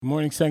Good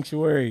morning,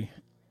 Sanctuary.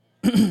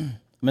 My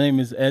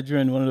name is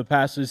Edrin, one of the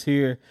pastors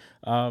here,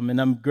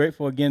 and I'm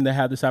grateful again to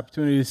have this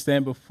opportunity to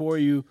stand before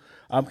you.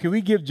 Can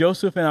we give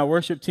Joseph and our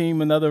worship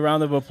team another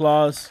round of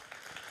applause,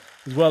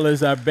 as well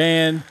as our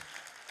band?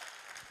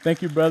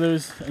 Thank you,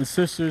 brothers and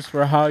sisters,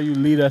 for how you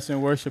lead us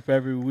in worship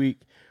every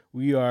week.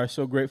 We are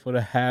so grateful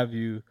to have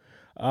you.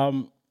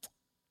 Um,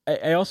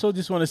 I also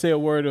just want to say a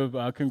word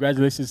of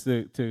congratulations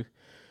to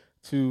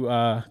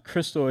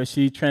Crystal as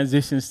she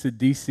transitions to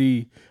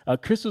DC.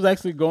 Crystal's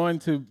actually going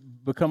to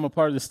become a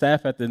part of the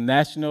staff at the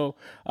National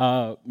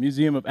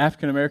Museum of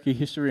African American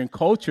History and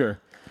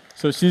Culture.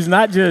 So she's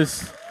not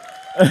just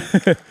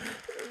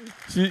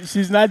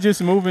she's not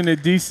just moving to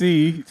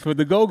DC for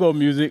the go-go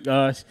music.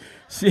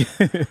 She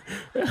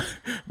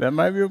that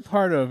might be a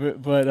part of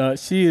it, but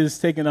she is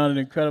taking on an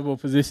incredible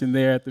position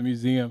there at the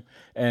museum.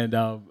 And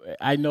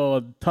I know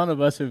a ton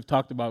of us have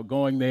talked about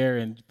going there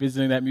and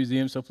visiting that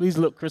museum. So please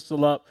look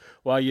Crystal up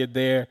while you're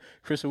there.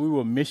 Crystal, we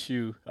will miss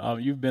you.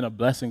 You've been a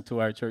blessing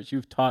to our church.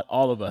 You've taught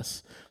all of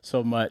us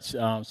so much.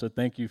 So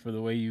thank you for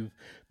the way you've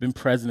been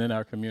present in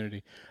our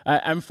community.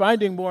 I'm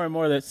finding more and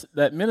more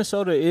that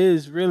Minnesota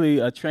is really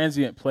a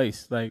transient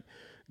place. Like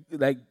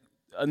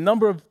a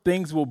number of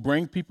things will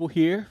bring people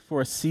here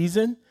for a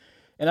season,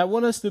 and I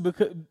want us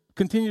to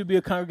continue to be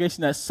a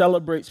congregation that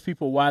celebrates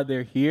people while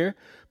they're here,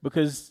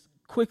 because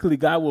quickly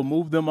God will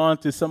move them on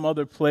to some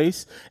other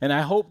place. And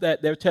I hope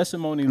that their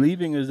testimony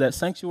leaving is that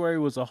Sanctuary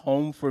was a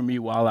home for me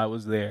while I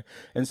was there.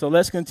 And so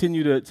let's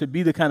continue to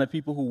be the kind of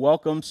people who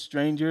welcome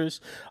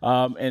strangers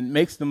and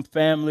makes them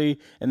family,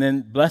 and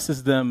then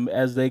blesses them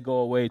as they go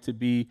away to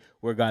be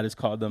where God has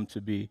called them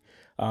to be.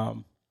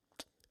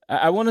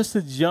 I want us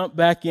to jump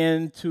back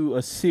into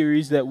a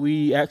series that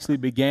we actually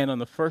began on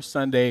the first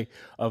Sunday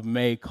of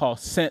May called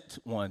Sent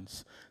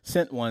Ones.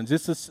 Sent Ones.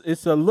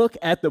 It's a look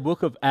at the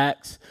book of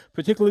Acts,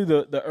 particularly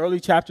the early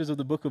chapters of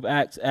the book of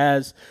Acts,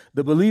 as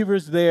the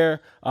believers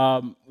there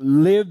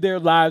lived their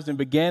lives and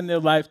began their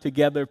life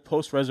together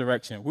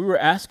post-resurrection. We were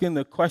asking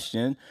the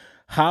question,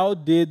 how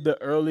did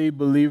the early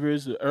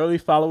believers, the early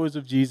followers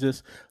of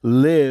Jesus,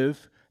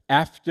 live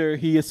after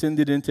he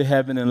ascended into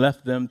heaven and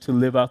left them to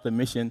live out the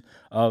mission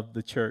of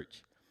the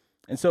church?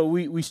 And so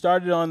we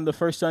started on the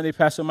first Sunday.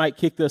 Pastor Mike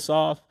kicked us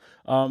off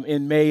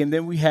in May, and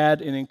then we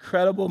had an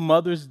incredible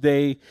Mother's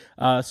Day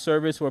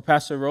service where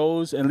Pastor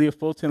Rose and Leah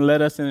Fulton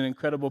led us in an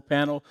incredible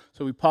panel.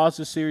 So we paused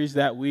the series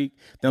that week.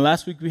 Then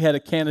last week we had a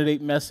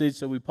candidate message,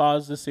 so we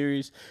paused the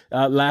series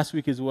last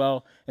week as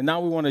well. And now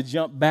we want to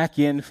jump back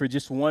in for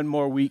just one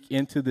more week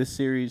into this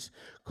series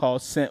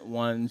called Sent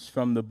Ones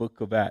from the book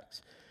of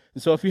Acts.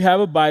 And so if you have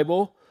a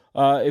Bible,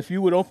 if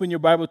you would open your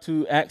Bible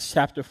to Acts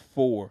chapter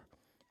 4.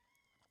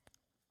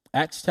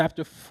 Acts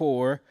chapter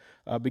 4,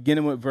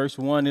 beginning with verse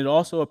 1. It'll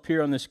also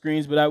appear on the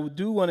screens, but I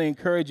do want to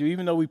encourage you,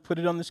 even though we put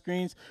it on the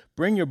screens,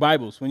 bring your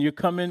Bibles. When you're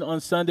coming on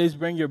Sundays,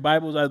 bring your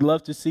Bibles. I'd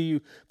love to see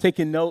you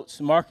taking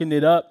notes, marking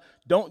it up.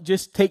 Don't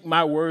just take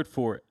my word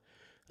for it.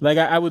 Like,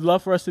 I would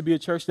love for us to be a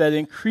church that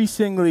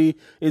increasingly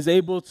is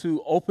able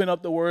to open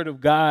up the Word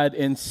of God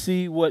and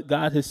see what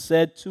God has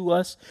said to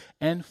us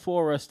and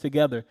for us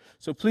together.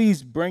 So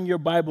please bring your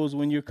Bibles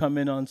when you come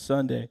in on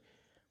Sunday.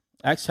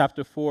 Acts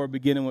chapter 4,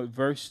 beginning with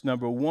verse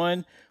number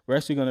 1. We're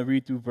actually going to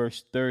read through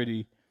verse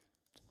 30.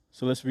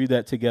 So let's read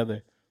that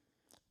together.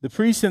 The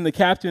priests and the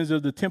captains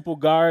of the temple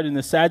guard and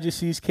the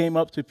Sadducees came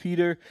up to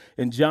Peter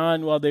and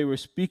John while they were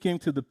speaking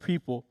to the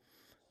people.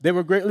 They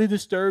were greatly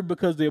disturbed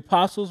because the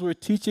apostles were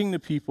teaching the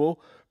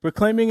people,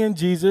 proclaiming in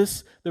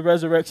Jesus the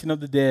resurrection of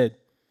the dead.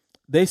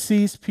 They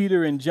seized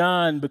Peter and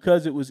John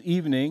because it was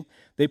evening.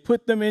 They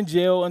put them in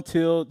jail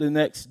until the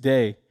next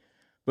day.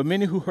 But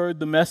many who heard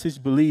the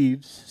message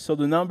believed, so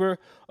the number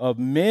of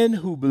men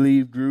who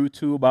believed grew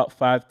to about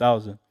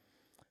 5,000.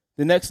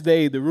 The next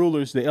day, the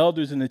rulers, the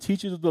elders, and the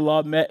teachers of the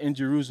law met in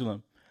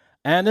Jerusalem.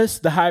 Annas,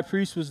 the high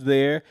priest, was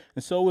there,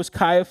 and so was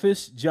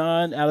Caiaphas,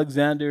 John,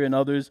 Alexander, and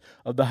others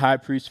of the high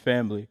priest's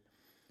family.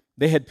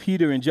 They had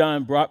Peter and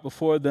John brought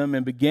before them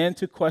and began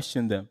to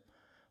question them.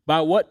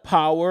 By what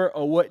power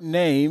or what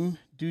name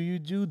do you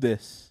do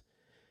this?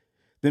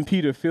 Then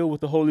Peter, filled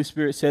with the Holy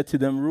Spirit, said to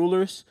them,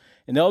 rulers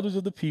and elders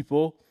of the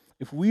people,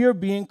 if we are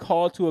being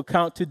called to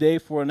account today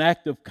for an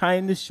act of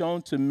kindness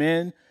shown to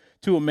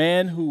a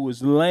man who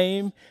was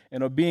lame,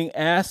 and are being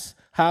asked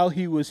how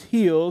he was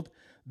healed,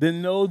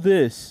 then know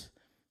this,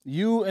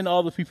 you and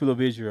all the people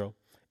of Israel.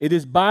 It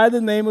is by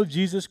the name of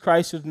Jesus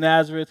Christ of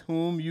Nazareth,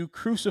 whom you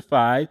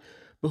crucified,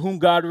 but whom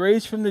God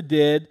raised from the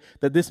dead,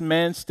 that this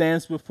man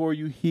stands before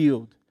you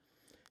healed.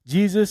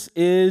 Jesus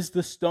is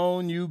the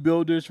stone you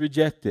builders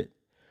rejected,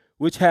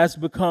 which has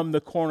become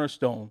the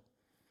cornerstone.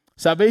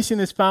 Salvation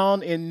is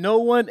found in no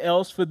one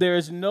else, for there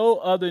is no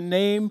other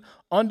name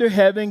under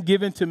heaven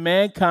given to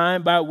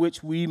mankind by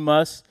which we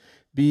must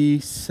be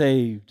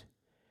saved.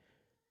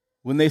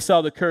 When they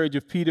saw the courage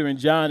of Peter and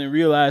John and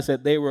realized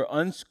that they were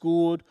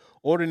unschooled,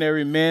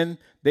 ordinary men,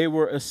 they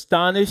were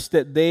astonished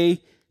that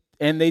they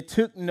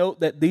took note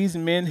that these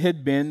men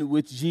had been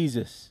with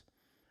Jesus.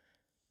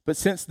 But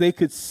since they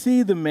could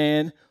see the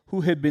man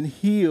who had been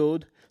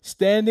healed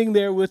standing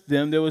there with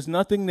them, there was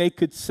nothing they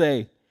could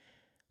say.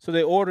 So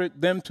they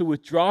ordered them to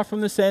withdraw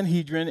from the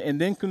Sanhedrin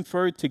and then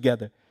conferred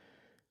together.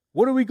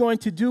 What are we going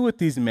to do with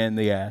these men,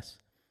 they asked.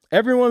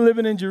 Everyone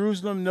living in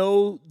Jerusalem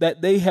knows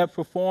that they have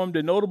performed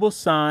a notable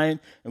sign,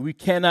 and we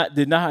cannot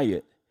deny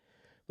it.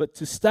 But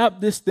to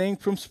stop this thing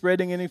from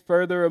spreading any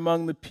further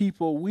among the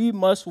people, we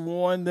must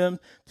warn them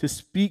to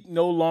speak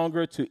no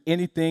longer to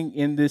anyone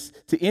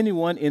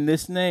in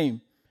this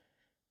name.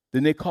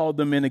 Then they called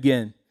them in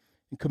again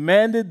and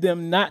commanded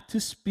them not to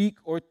speak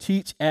or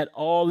teach at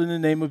all in the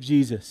name of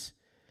Jesus.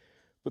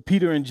 But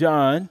Peter and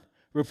John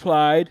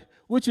replied,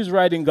 "Which is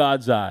right in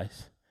God's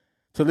eyes,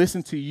 to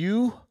listen to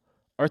you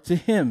or to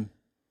him?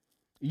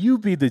 You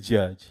be the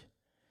judge.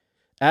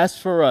 As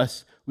for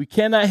us, we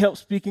cannot help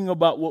speaking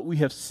about what we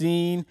have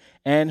seen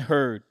and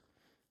heard."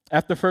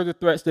 After further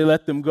threats, they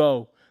let them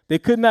go. They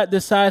could not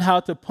decide how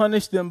to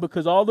punish them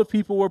because all the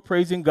people were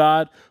praising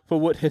God for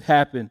what had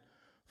happened.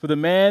 For the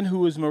man who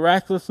was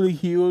miraculously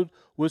healed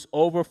was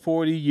over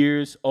 40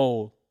 years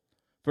old.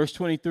 Verse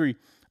 23.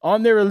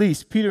 On their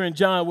release, Peter and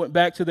John went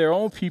back to their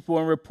own people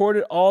and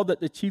reported all that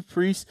the chief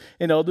priests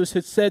and elders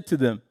had said to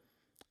them.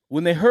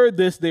 When they heard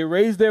this, they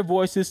raised their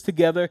voices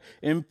together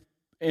in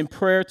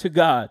prayer to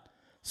God.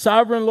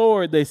 "Sovereign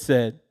Lord," they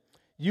said,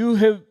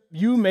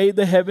 you made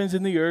the heavens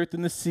and the earth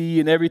and the sea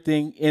and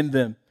everything in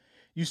them.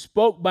 You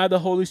spoke by the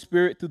Holy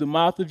Spirit through the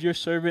mouth of your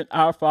servant,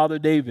 our father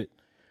David.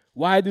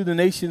 Why do the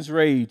nations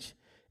rage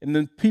and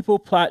the people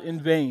plot in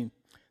vain?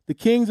 The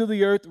kings of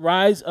the earth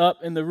rise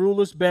up and the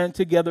rulers band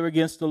together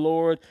against the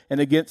Lord and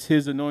against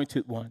his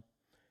anointed one.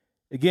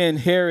 Again,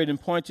 Herod and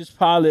Pontius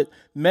Pilate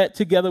met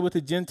together with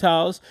the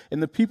Gentiles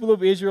and the people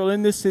of Israel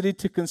in this city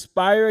to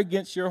conspire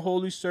against your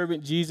holy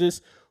servant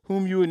Jesus,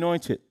 whom you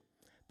anointed.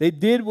 They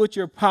did what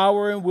your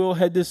power and will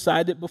had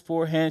decided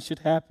beforehand should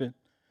happen.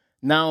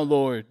 Now,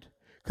 Lord,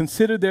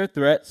 consider their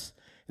threats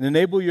and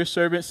enable your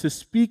servants to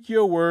speak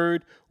your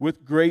word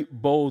with great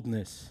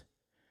boldness.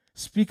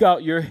 Stretch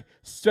out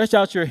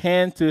your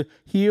hand to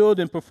heal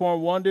and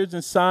perform wonders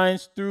and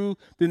signs through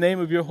the name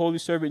of your holy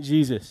servant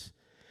Jesus.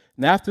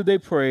 And after they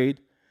prayed,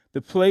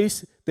 the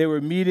place they were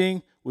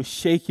meeting was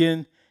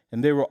shaken,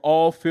 and they were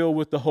all filled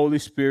with the Holy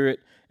Spirit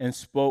and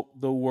spoke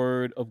the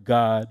word of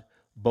God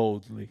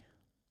boldly.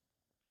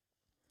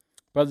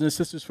 Brothers and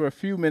sisters, for a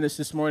few minutes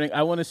this morning,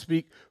 I want to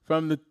speak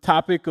from the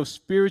topic of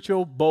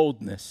spiritual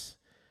boldness.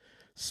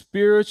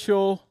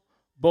 Spiritual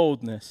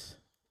boldness.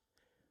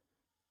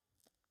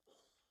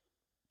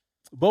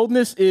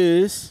 Boldness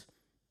is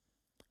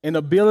an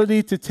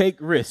ability to take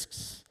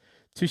risks,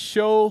 to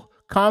show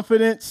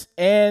confidence,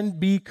 and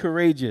be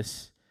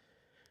courageous.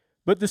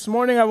 But this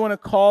morning, I want to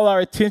call our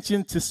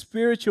attention to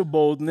spiritual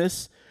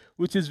boldness,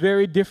 which is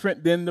very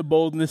different than the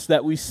boldness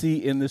that we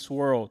see in this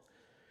world.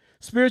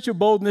 Spiritual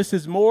boldness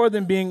is more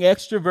than being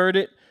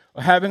extroverted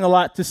or having a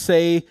lot to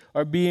say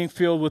or being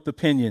filled with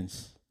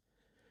opinions.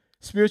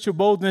 Spiritual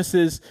boldness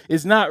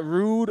is not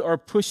rude or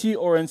pushy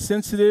or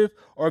insensitive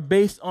or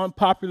based on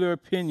popular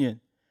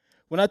opinion.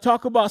 When I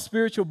talk about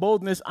spiritual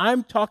boldness,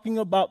 I'm talking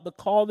about the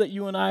call that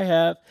you and I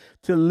have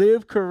to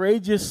live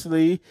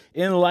courageously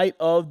in light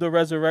of the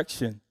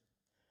resurrection.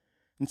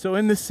 And so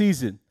in this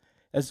season,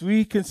 as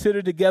we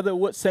consider together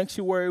what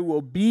sanctuary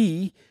will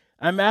be,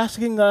 I'm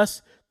asking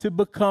us to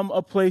become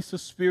a place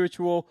of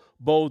spiritual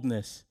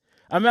boldness.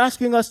 I'm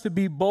asking us to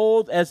be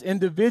bold as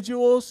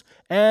individuals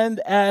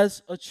and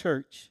as a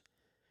church.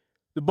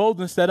 The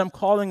boldness that I'm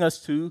calling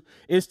us to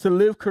is to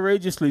live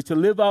courageously, to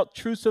live out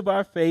truths of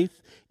our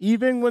faith,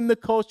 even when the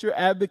culture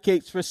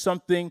advocates for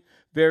something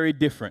very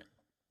different.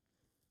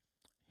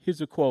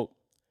 Here's a quote.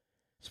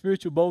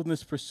 Spiritual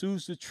boldness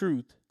pursues the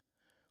truth,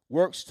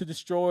 works to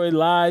destroy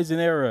lies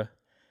and error,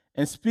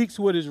 and speaks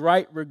what is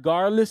right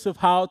regardless of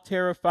how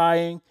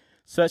terrifying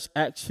such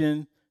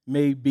action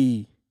may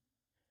be.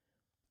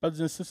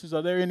 Brothers and sisters,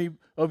 are there any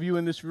of you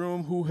in this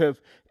room who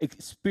have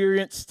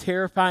experienced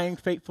terrifying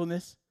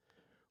faithfulness?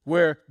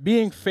 Where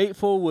being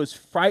faithful was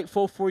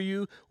frightful for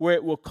you, where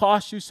it will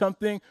cost you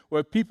something,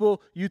 where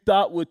people you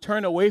thought would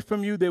turn away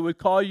from you, they would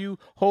call you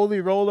holy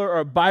roller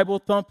or Bible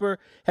thumper.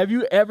 Have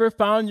you ever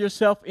found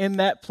yourself in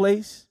that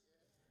place?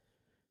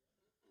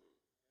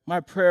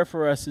 My prayer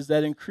for us is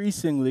that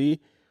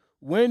increasingly,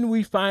 when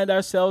we find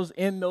ourselves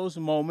in those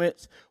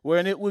moments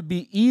when it would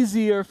be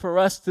easier for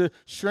us to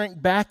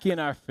shrink back in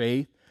our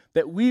faith,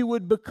 that we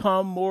would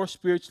become more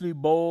spiritually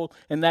bold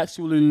and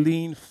actually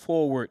lean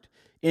forward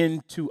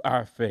into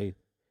our faith.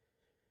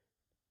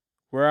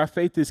 Where our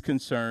faith is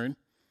concerned,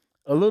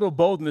 a little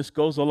boldness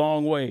goes a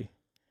long way.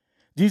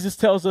 Jesus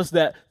tells us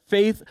that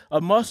faith,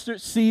 a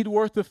mustard seed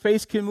worth of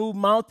faith, can move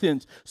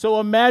mountains. So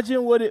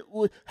imagine what it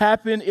would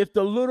happen if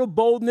the little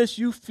boldness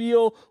you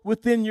feel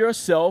within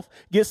yourself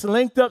gets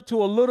linked up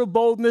to a little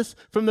boldness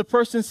from the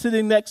person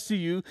sitting next to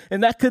you,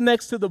 and that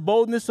connects to the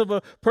boldness of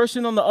a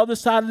person on the other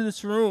side of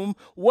this room.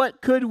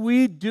 What could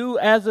we do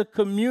as a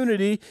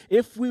community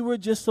if we were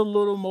just a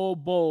little more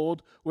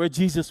bold where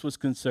Jesus was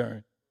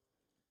concerned?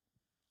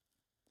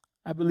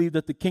 I believe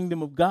that the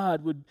kingdom of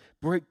God would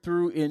break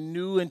through in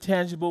new and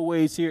tangible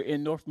ways here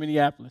in North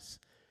Minneapolis,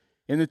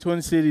 in the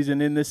Twin Cities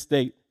and in this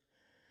state.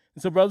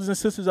 And so, brothers and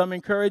sisters, I'm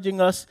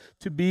encouraging us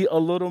to be a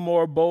little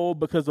more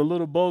bold, because a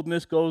little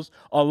boldness goes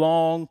a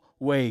long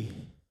way.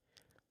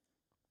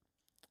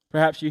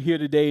 Perhaps you're here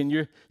today and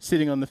you're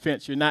sitting on the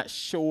fence. You're not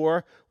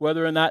sure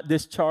whether or not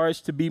this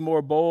charge to be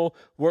more bold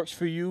works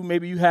for you.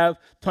 Maybe you have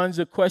tons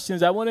of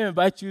questions. I want to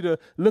invite you to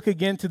look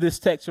again to this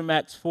text from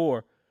Acts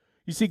 4.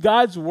 You see,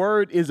 God's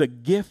word is a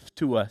gift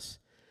to us.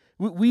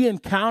 We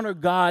encounter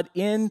God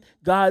in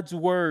God's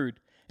word.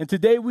 And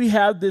today we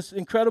have this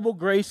incredible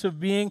grace of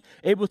being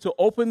able to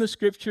open the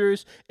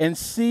scriptures and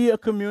see a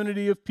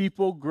community of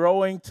people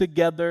growing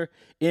together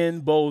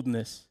in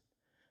boldness.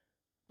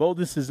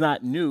 Boldness is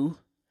not new.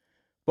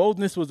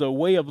 Boldness was a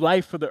way of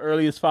life for the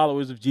earliest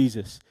followers of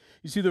Jesus.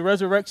 You see, the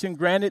resurrection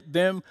granted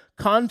them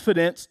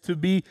confidence to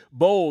be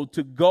bold,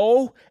 to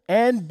go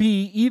and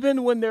be,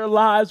 even when their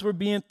lives were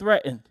being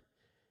threatened,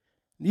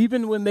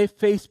 even when they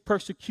faced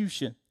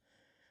persecution.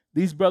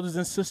 These brothers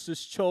and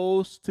sisters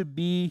chose to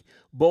be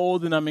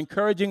bold, and I'm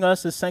encouraging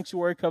us as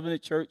Sanctuary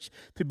Covenant Church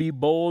to be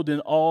bold in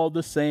all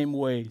the same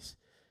ways.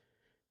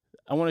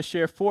 I want to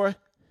share 4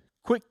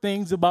 quick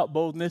things about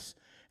boldness,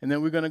 and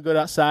then we're going to go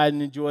outside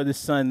and enjoy the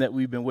sun that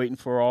we've been waiting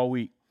for all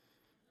week.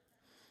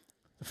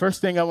 The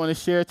first thing I want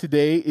to share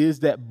today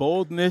is that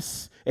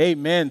boldness,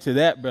 amen to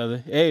that, brother.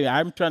 Hey,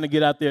 I'm trying to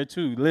get out there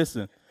too.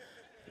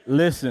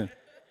 Listen.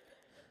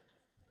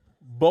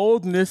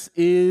 Boldness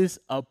is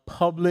a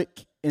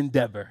public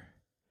endeavor.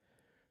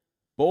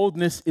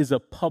 Boldness is a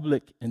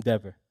public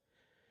endeavor.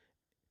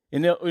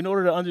 In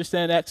order to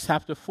understand Acts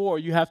chapter 4,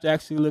 you have to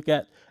actually look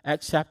at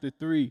Acts chapter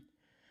 3.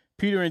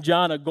 Peter and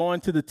John are going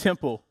to the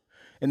temple,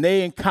 and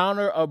they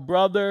encounter a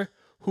brother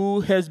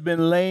who has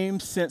been lame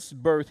since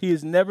birth. He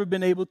has never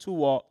been able to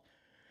walk.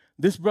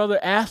 This brother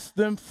asked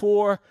them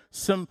for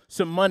some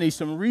money,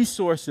 some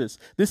resources.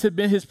 This had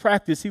been his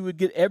practice. He would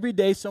get every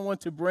day someone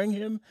to bring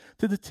him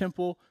to the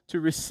temple to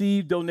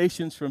receive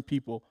donations from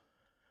people.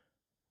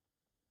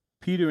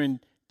 Peter and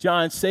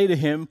John say to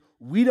him,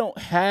 "We don't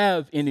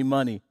have any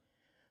money,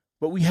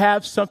 but we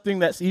have something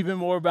that's even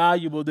more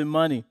valuable than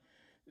money."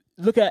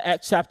 Look at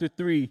Acts chapter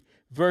 3,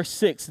 verse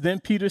 6. Then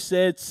Peter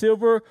said,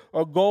 "Silver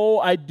or gold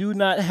I do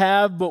not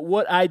have, but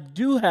what I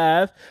do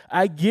have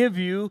I give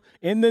you.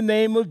 In the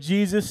name of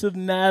Jesus of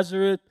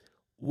Nazareth,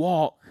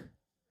 walk."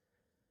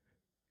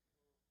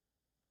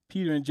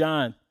 Peter and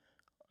John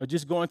are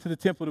just going to the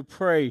temple to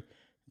pray,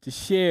 to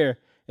share.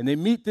 And they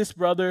meet this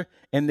brother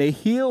and they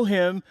heal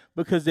him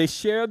because they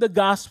share the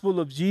gospel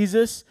of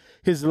Jesus,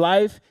 his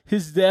life,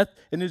 his death,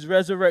 and his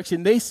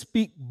resurrection. They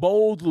speak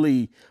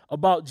boldly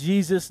about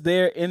Jesus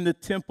there in the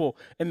temple.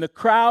 And the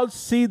crowds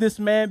see this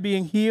man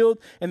being healed,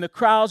 and the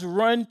crowds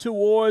run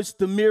towards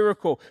the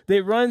miracle.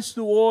 They run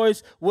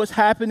towards what's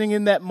happening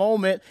in that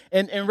moment.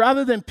 And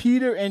rather than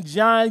Peter and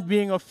John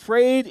being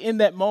afraid in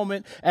that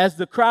moment as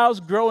the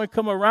crowds grow and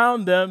come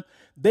around them,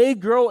 they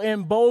grow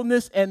in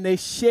boldness and they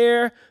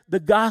share the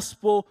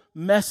gospel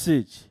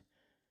message.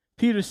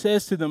 Peter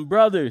says to them,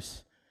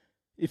 "Brothers,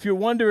 if you're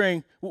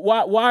wondering,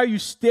 why are you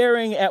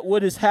staring at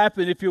what has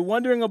happened? If you're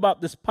wondering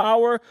about this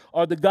power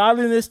or the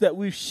godliness that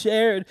we've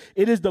shared,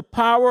 it is the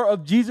power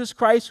of Jesus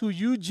Christ who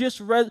you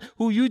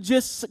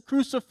just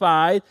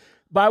crucified,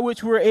 by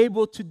which we're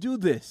able to do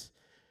this."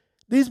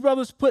 These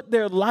brothers put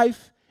their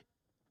life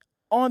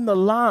on the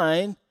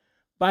line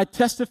by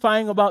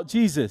testifying about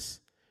Jesus.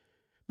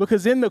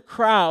 Because in the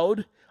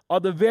crowd are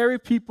the very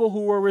people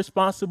who were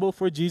responsible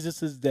for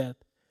Jesus' death.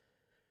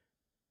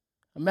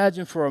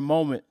 Imagine for a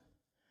moment,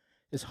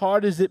 as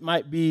hard as it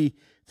might be,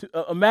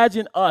 to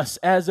imagine us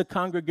as a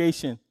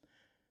congregation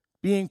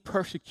being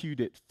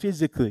persecuted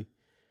physically.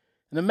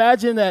 And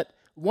imagine that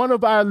one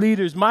of our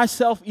leaders,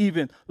 myself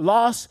even,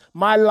 lost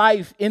my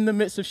life in the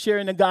midst of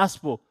sharing the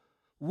gospel.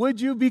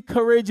 Would you be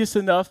courageous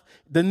enough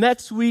the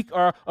next week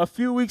or a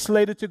few weeks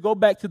later to go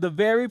back to the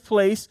very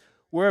place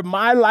where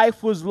my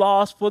life was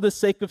lost for the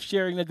sake of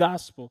sharing the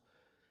gospel?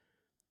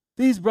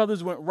 These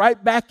brothers went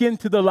right back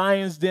into the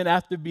lion's den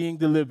after being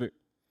delivered,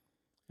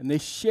 and they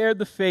shared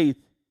the faith.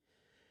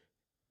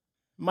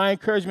 My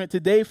encouragement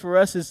today for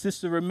us is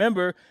just to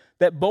remember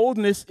that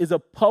boldness is a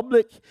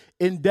public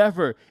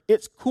endeavor.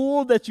 It's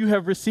cool that you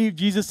have received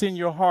Jesus in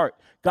your heart.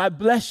 God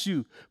bless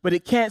you, but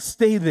it can't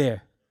stay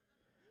there.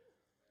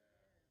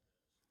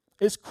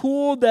 It's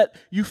cool that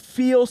you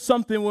feel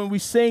something when we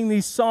sing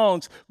these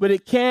songs, but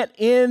it can't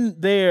end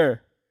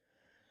there.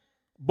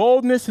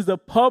 Boldness is a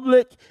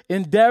public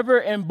endeavor,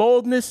 and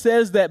boldness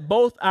says that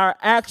both our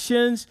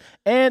actions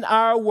and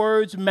our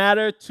words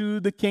matter to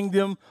the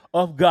kingdom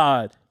of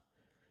God.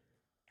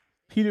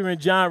 Peter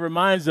and John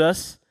reminds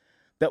us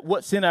that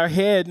what's in our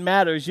head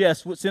matters.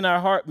 Yes, what's in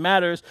our heart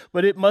matters,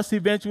 but it must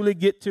eventually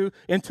get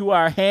into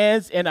our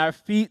hands and our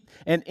feet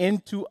and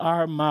into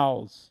our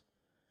mouths.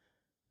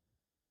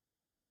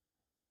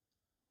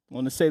 I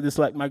want to say this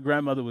like my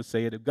grandmother would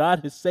say it. If God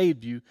has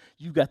saved you,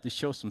 you've got to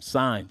show some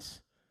signs.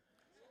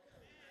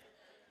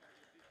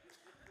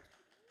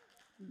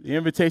 The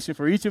invitation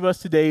for each of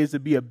us today is to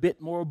be a bit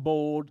more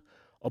bold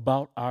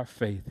about our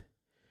faith.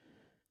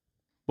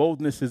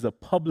 Boldness is a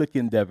public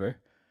endeavor,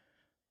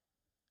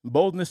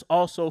 Boldness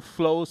also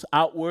flows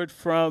outward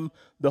from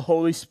the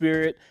Holy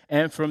Spirit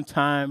and from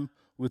time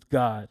with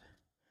God.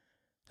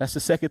 That's the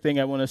second thing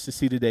I want us to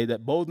see today,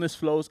 that boldness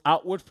flows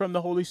outward from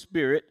the Holy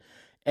Spirit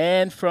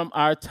and from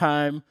our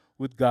time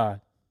with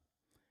God.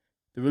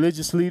 The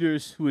religious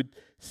leaders who had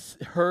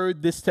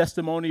heard this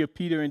testimony of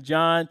Peter and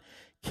John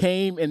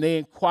came and they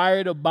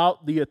inquired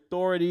about the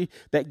authority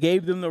that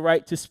gave them the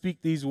right to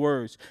speak these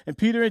words. And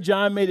Peter and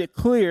John made it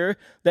clear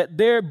that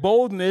their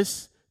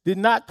boldness did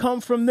not come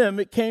from them.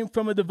 It came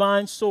from a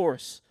divine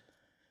source.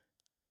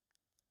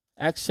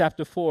 Acts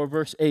chapter 4,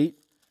 verse 8,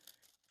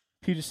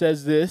 Peter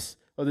says this,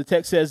 or the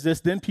text says this,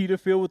 "Then Peter,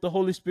 filled with the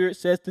Holy Spirit,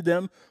 says to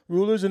them,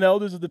 rulers and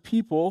elders of the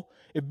people,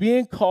 if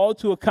being called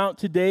to account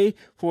today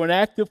for an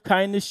act of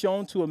kindness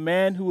shown to a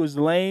man who was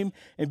lame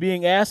and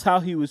being asked how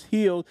he was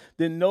healed,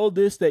 then know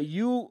this, that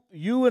you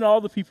and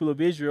all the people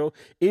of Israel,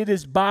 it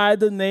is by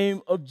the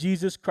name of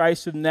Jesus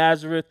Christ of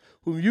Nazareth,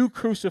 whom you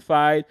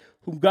crucified,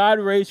 whom God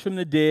raised from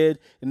the dead,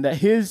 and that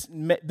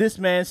this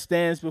man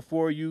stands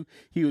before you."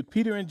 He, with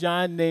Peter and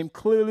John, named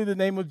clearly the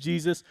name of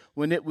Jesus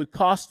when it would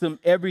cost them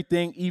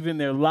everything, even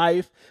their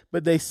life.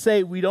 But they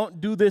say, we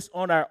don't do this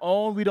on our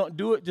own. We don't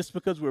do it just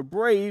because we're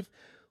brave.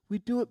 We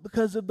do it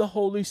because of the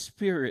Holy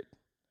Spirit.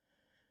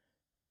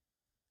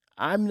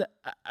 I'm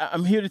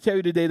here to tell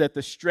you today that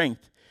the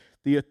strength,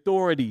 the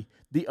authority,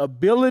 the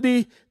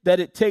ability that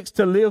it takes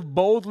to live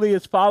boldly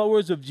as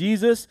followers of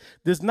Jesus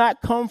does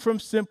not come from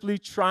simply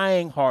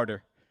trying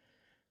harder.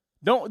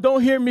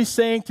 Don't hear me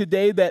saying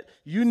today that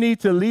you need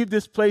to leave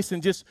this place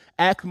and just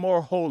act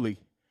more holy.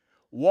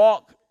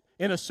 Walk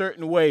in a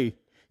certain way.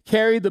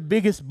 Carry the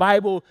biggest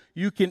Bible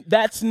you can.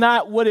 That's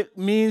not what it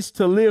means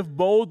to live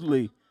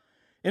boldly.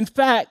 In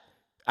fact,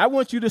 I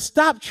want you to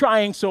stop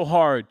trying so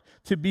hard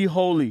to be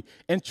holy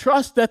and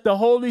trust that the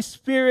Holy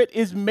Spirit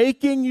is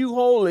making you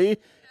holy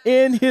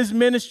in his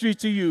ministry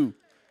to you.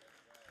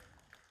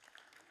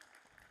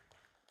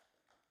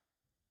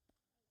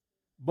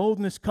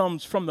 Boldness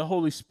comes from the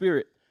Holy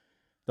Spirit.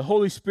 The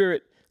Holy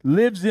Spirit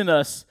lives in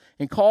us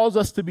and causes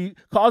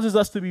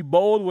us to be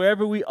bold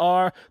wherever we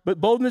are,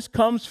 but boldness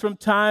comes from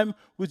time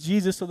with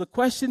Jesus. So the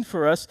question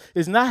for us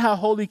is not how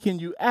holy can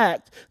you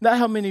act, not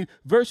how many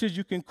verses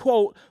you can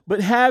quote,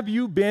 but have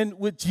you been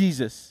with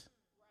Jesus?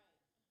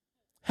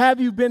 Have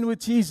you been with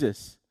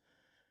Jesus?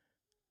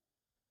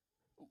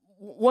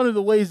 One of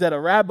the ways that a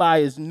rabbi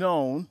is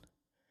known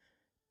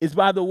is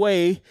by the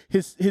way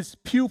his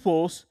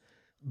pupils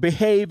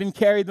behave and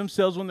carry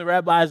themselves when the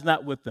rabbi is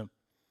not with them.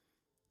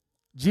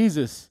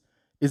 Jesus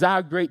is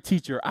our great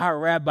teacher, our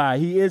rabbi.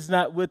 He is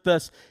not with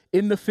us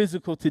in the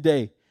physical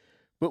today.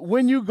 But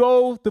when you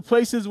go the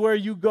places where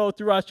you go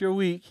throughout your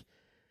week,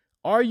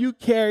 are you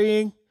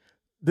carrying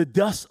the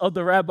dust of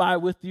the rabbi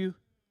with you?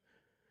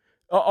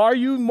 Or are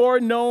you more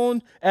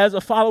known as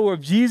a follower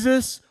of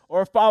Jesus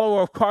or a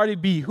follower of Cardi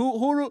B?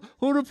 Who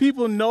do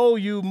people know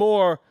you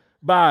more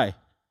by?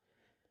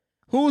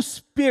 Whose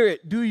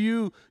spirit do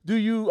you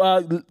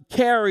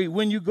carry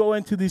when you go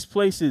into these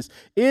places?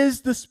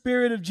 Is the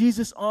Spirit of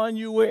Jesus on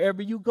you wherever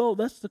you go?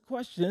 That's the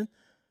question.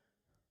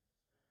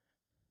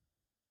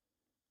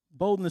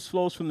 Boldness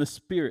flows from the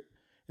Spirit,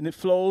 and it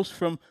flows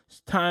from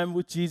time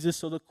with Jesus.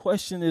 So the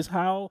question is,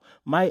 how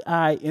might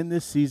I, in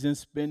this season,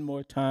 spend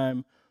more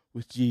time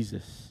with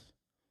Jesus?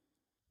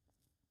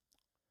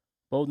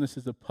 Boldness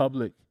is a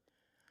public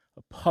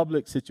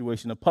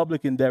situation, a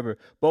public endeavor.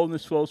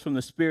 Boldness flows from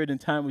the Spirit in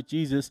time with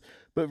Jesus,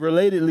 but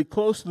relatedly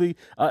closely,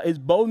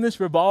 boldness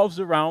revolves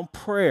around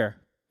prayer.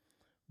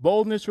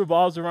 Boldness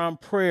revolves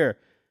around prayer.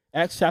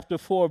 Acts chapter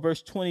 4,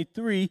 verse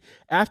 23,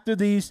 after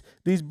these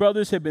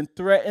brothers had been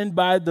threatened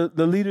by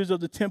the leaders of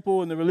the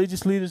temple and the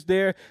religious leaders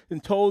there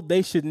and told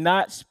they should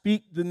not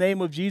speak the name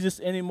of Jesus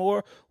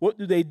anymore, what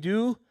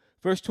do?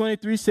 Verse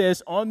 23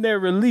 says, on their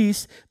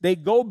release, they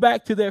go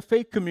back to their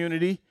faith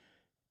community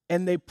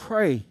and they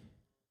pray.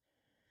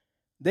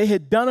 They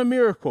had done a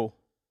miracle.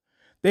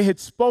 They had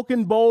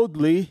spoken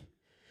boldly.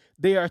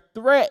 They are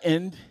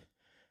threatened,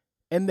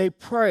 and they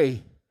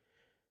pray.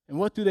 And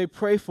what do they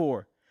pray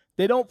for?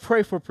 They don't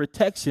pray for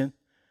protection.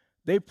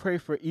 They pray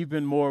for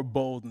even more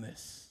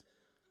boldness.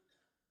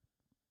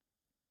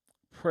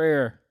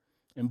 Prayer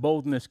and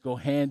boldness go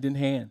hand in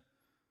hand.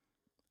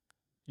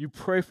 You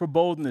pray for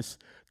boldness.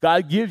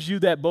 God gives you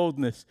that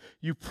boldness.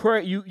 You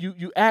pray,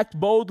 you act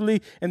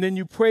boldly, and then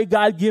you pray,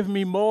 God, give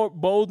me more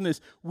boldness.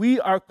 We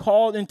are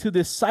called into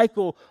this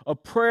cycle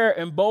of prayer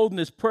and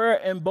boldness.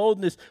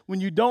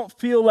 When you don't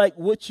feel like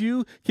what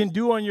you can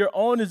do on your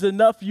own is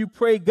enough, you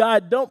pray,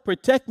 God, don't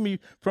protect me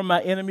from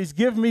my enemies.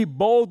 Give me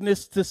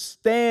boldness to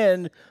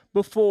stand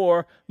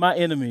before my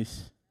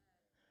enemies.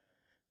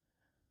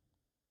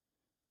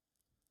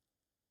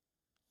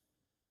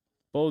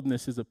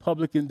 Boldness is a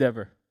public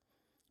endeavor.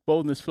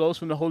 Boldness flows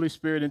from the Holy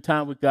Spirit in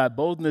time with God.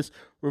 Boldness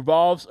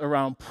revolves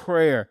around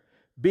prayer,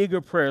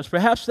 bigger prayers.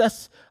 Perhaps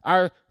that's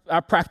our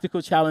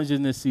practical challenge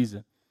in this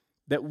season,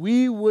 that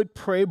we would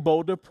pray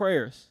bolder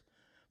prayers.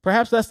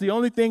 Perhaps that's the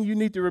only thing you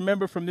need to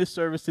remember from this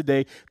service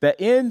today,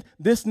 that in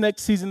this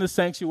next season of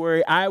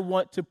Sanctuary, I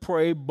want to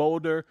pray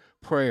bolder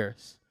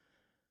prayers.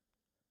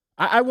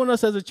 I want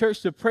us as a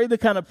church to pray the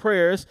kind of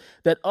prayers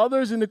that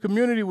others in the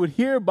community would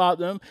hear about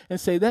them and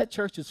say, that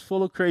church is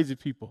full of crazy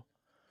people.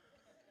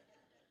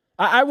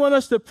 I want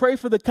us to pray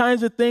for the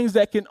kinds of things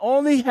that can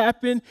only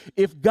happen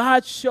if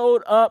God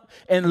showed up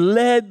and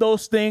led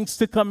those things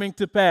to coming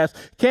to pass.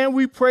 Can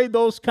we pray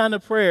those kind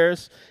of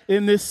prayers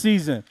in this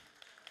season?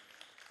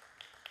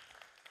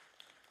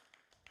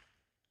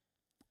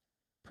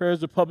 Prayer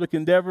is a public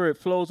endeavor. It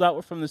flows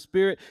outward from the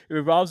Spirit. It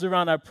revolves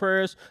around our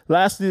prayers.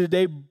 Lastly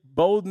today,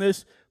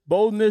 boldness.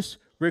 Boldness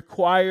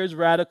requires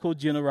radical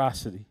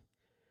generosity.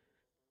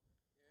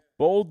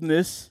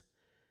 Boldness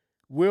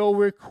will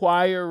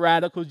require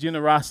radical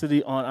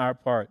generosity on our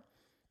part.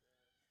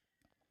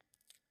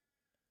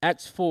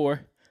 Acts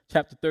 4,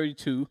 chapter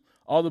 32,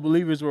 all the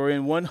believers were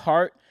in one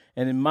heart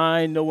and in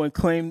mind. No one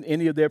claimed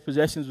any of their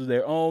possessions was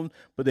their own,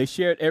 but they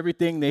shared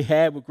everything they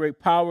had with great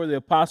power. The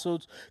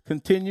apostles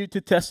continued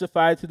to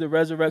testify to the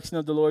resurrection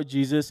of the Lord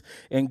Jesus,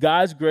 and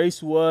God's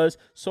grace was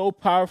so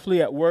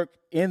powerfully at work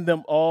in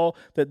them all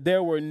that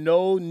there were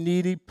no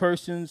needy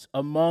persons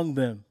among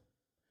them.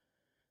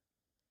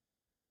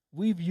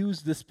 We've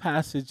used this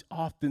passage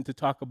often to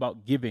talk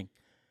about giving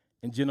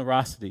and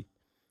generosity.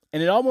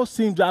 And it almost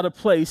seems out of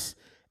place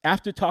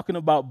after talking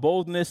about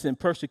boldness and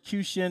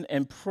persecution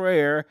and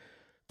prayer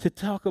to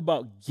talk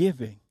about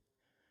giving.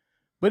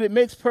 But it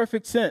makes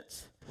perfect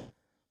sense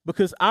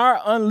because our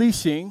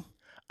unleashing,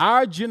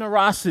 our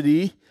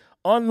generosity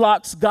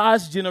unlocks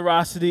God's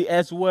generosity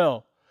as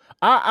well.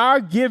 Our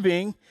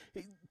giving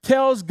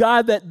tells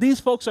God that these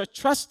folks are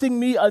trusting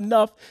me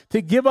enough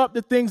to give up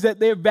the things that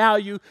they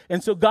value,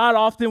 and so God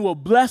often will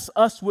bless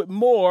us with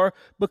more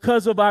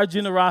because of our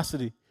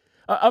generosity.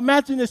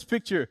 Imagine this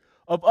picture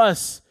of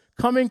us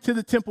coming to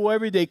the temple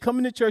every day,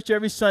 coming to church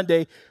every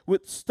Sunday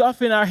with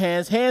stuff in our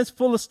hands, hands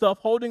full of stuff,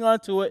 holding on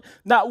to it,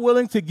 not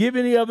willing to give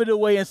any of it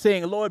away and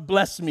saying, Lord,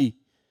 bless me.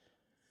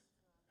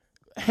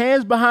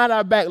 Hands behind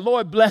our back,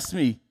 Lord, bless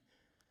me.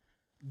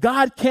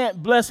 God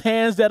can't bless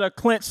hands that are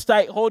clenched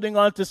tight, holding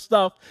on to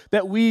stuff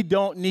that we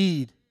don't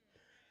need.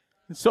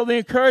 And so the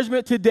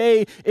encouragement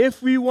today,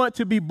 if we want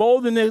to be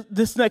bold in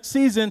this next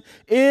season,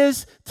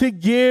 is to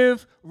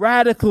give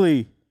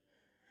radically.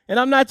 And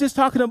I'm not just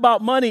talking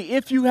about money.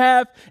 If you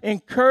have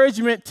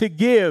encouragement to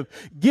give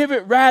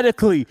it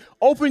radically.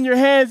 Open your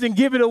hands and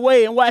give it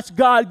away and watch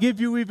God give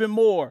you even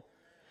more.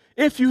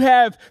 If you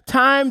have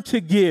time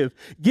to give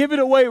it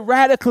away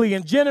radically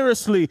and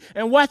generously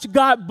and watch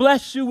God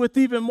bless you with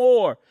even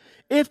more.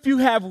 If you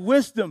have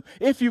wisdom,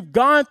 if you've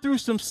gone through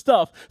some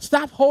stuff,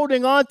 stop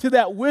holding on to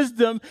that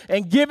wisdom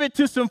and give it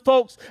to some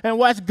folks and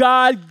watch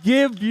God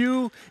give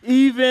you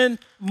even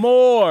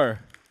more.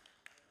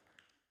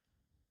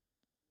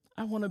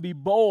 I want to be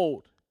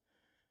bold.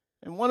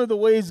 And one of the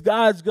ways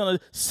God's going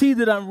to see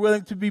that I'm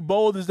willing to be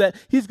bold is that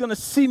he's going to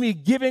see me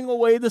giving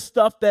away the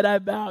stuff that I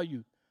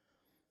value.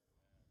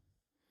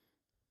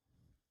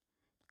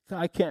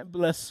 God can't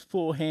bless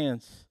full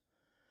hands.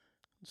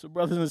 So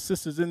brothers and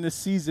sisters, in this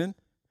season,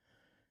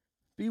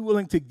 be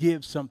willing to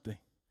give something.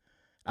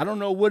 I don't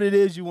know what it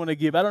is you want to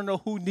give. I don't know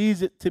who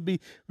needs it to be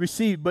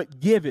received, but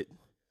give it.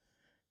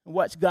 And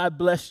watch God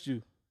bless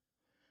you.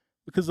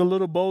 Because a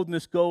little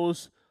boldness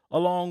goes a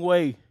long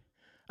way.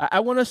 I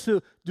want us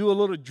to do a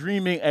little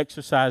dreaming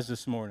exercise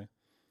this morning.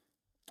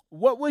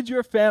 What would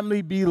your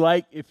family be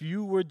like if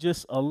you were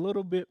just a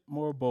little bit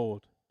more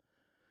bold?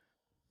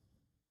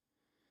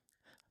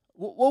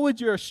 What would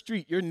your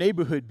street, your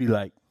neighborhood be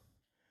like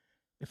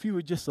if you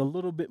were just a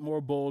little bit more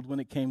bold when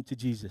it came to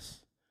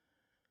Jesus?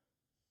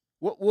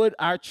 What would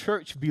our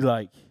church be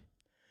like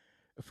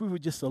if we were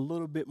just a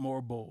little bit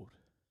more bold,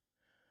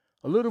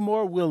 a little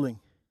more willing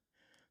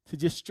to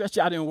just stretch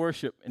out in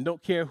worship and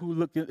don't care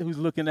who's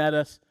looking at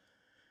us?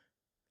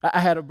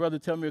 I had a brother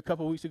tell me a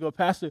couple of weeks ago,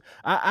 Pastor,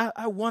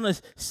 I want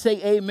to say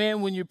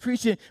amen when you're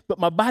preaching, but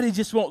my body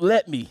just won't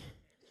let me.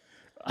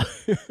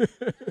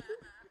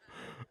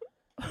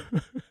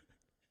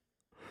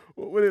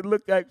 What would it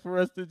look like for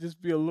us to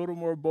just be a little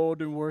more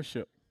bold in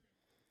worship?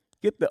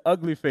 Get the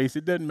ugly face.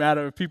 It doesn't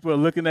matter if people are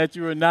looking at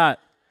you or not.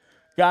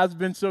 God's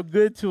been so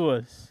good to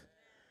us.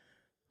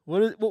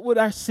 What would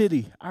our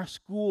city, our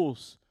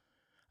schools,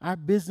 our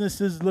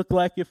businesses look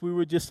like if we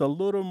were just a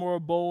little more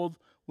bold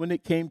when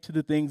it came to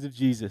the things of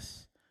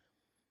Jesus?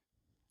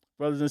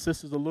 Brothers and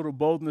sisters, a little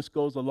boldness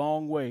goes a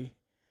long way.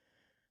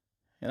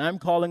 And I'm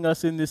calling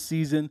us in this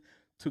season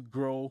to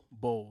grow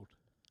bold.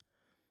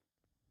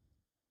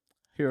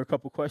 Here are a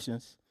couple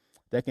questions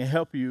that can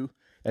help you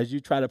as you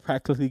try to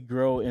practically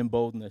grow in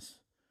boldness.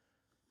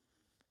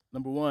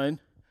 Number one,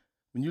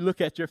 when you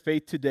look at your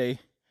faith today,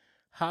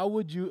 how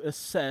would you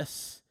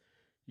assess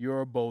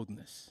your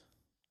boldness?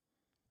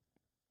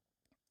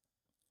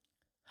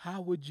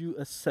 How would you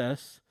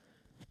assess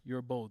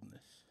your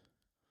boldness?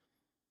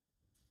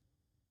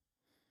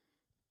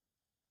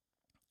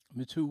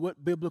 Number two,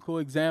 what biblical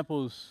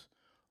examples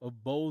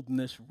of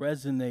boldness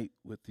resonate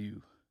with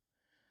you?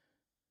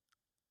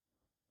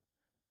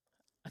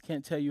 I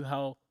can't tell you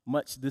how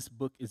much this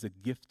book is a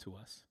gift to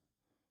us.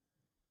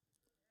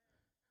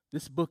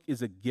 This book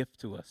is a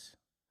gift to us.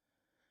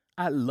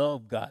 I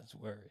love God's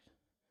word.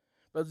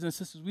 Brothers and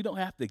sisters, we don't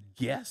have to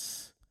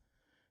guess.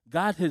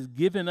 God has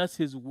given us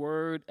his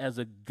word as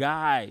a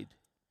guide.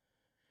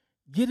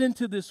 Get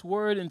into this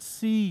word and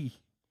see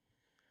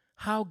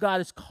how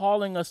God is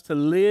calling us to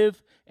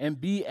live and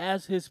be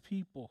as his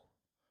people.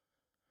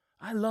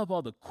 I love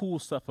all the cool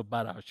stuff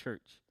about our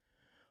church.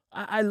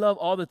 I love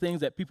all the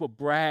things that people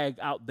brag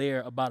out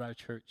there about our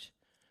church.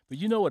 But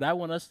you know what I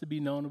want us to be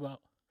known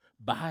about?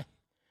 By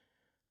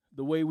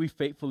the way we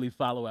faithfully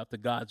follow after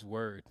God's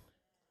word.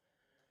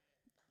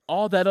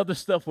 All that other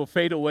stuff will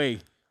fade away.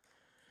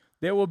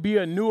 There will be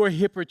a newer,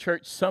 hipper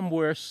church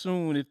somewhere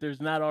soon if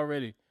there's not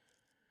already.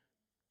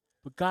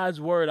 But God's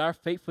word, our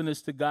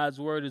faithfulness to God's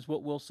word is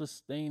what will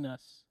sustain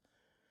us.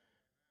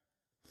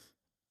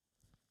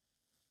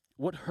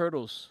 What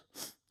hurdles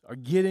are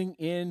getting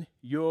in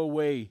your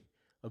way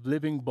of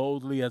living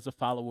boldly as a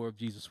follower of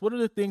Jesus? What are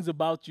the things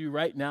about you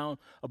right now,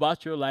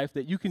 about your life,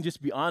 that you can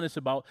just be honest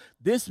about?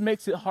 This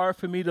makes it hard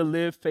for me to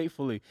live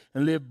faithfully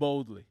and live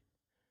boldly.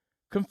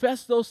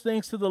 Confess those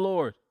things to the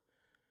Lord.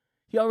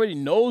 He already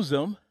knows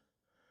them,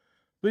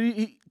 but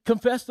he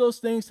confess those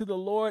things to the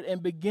Lord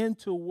and begin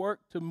to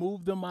work to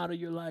move them out of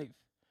your life.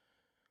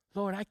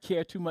 Lord, I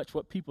care too much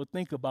what people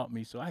think about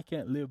me, so I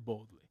can't live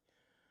boldly.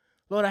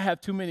 Lord, I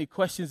have too many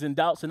questions and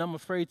doubts, and I'm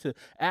afraid to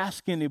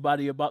ask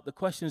anybody about the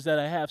questions that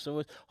I have, so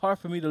it's hard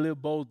for me to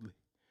live boldly.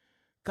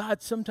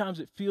 God, sometimes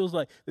it feels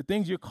like the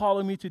things you're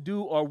calling me to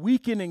do are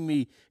weakening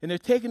me, and they're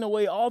taking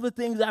away all the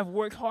things I've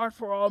worked hard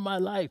for all my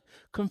life.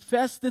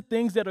 Confess the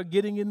things that are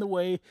getting in the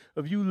way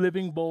of you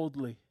living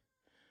boldly.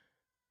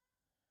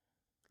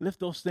 Lift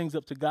those things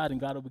up to God, and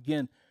God will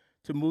begin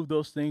to move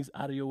those things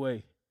out of your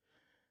way.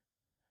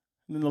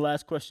 And then the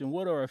last question,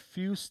 what are a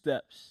few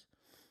steps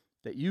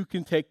that you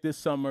can take this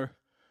summer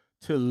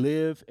to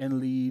live and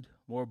lead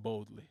more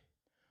boldly?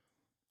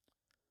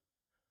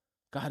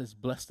 God has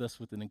blessed us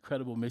with an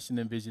incredible mission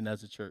and vision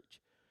as a church.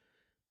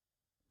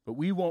 But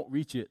we won't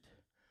reach it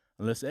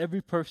unless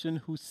every person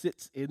who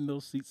sits in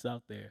those seats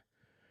out there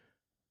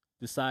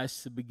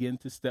decides to begin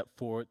to step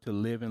forward to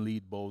live and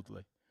lead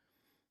boldly.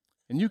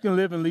 And you can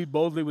live and lead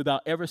boldly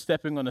without ever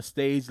stepping on a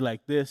stage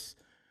like this.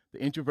 The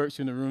introverts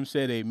in the room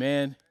said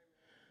amen.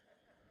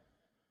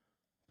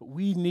 But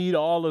we need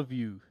all of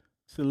you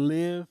to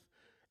live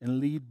and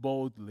lead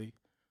boldly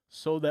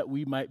so that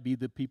we might be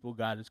the people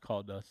God has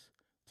called us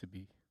to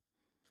be.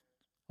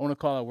 I want to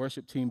call our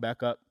worship team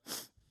back up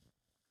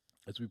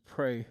as we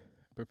pray,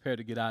 prepare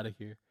to get out of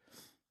here.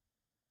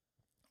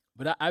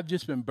 But I've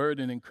just been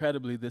burdened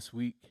incredibly this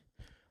week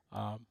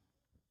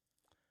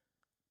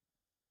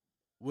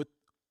with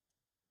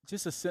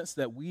just a sense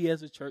that we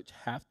as a church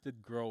have to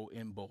grow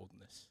in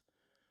boldness.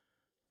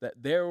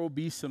 That there will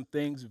be some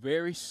things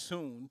very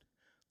soon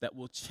that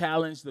will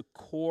challenge the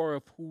core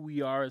of who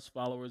we are as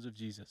followers of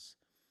Jesus.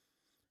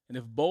 And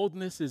if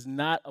boldness is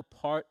not a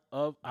part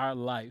of our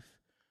life,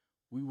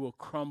 we will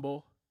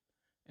crumble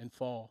and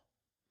fall.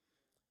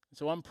 And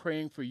so I'm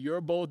praying for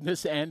your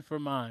boldness and for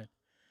mine,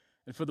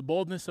 and for the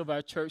boldness of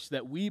our church,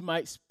 that we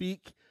might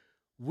speak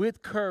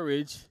with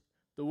courage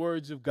the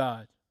words of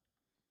God.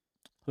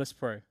 Let's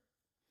pray.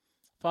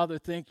 Father,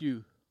 thank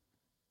you.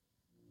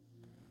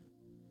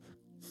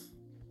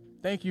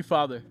 Thank you,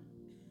 Father.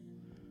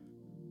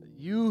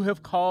 You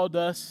have called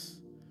us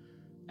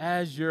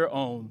as your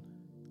own,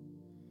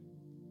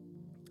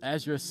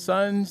 as your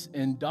sons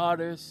and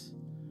daughters,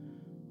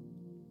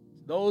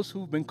 those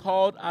who've been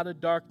called out of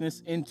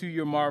darkness into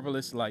your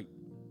marvelous light.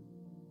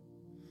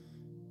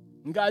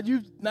 And God,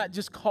 you've not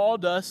just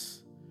called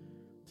us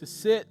to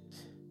sit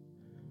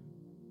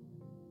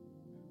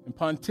and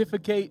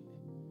pontificate.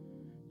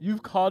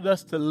 You've called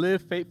us to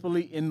live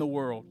faithfully in the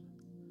world.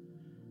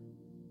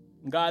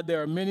 And God,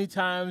 there are many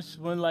times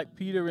when, like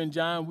Peter and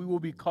John, we will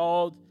be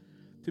called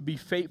to be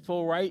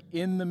faithful right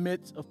in the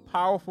midst of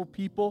powerful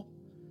people,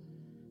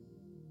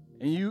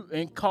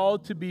 and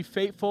called to be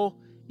faithful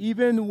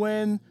even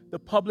when the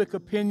public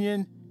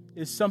opinion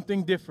is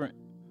something different.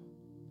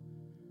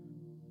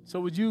 So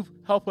would you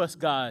help us,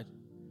 God,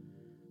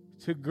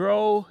 to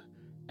grow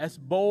as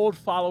bold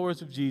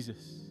followers of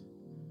Jesus?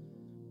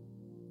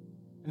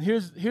 And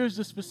here's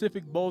the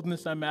specific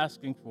boldness I'm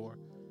asking for.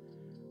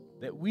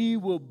 That we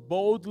will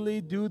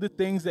boldly do the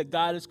things that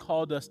God has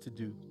called us to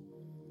do.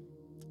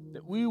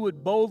 That we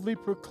would boldly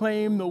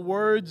proclaim the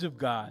words of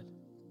God,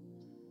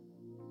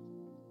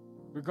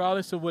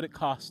 regardless of what it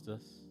costs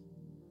us.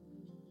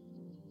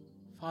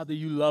 Father,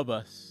 you love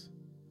us,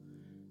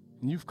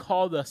 and you've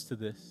called us to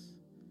this.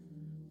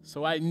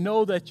 So I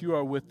know that you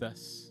are with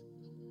us.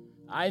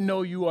 I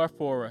know you are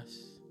for us.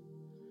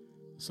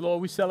 So,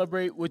 Lord, we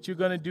celebrate what you're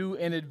going to do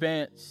in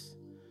advance.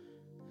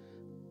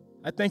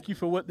 I thank you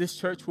for what this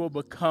church will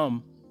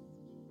become.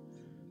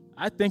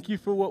 I thank you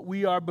for what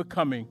we are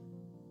becoming.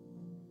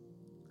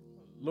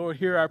 Lord,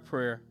 hear our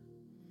prayer.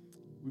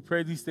 We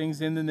pray these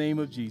things in the name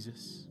of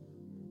Jesus.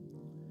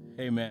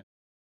 Amen.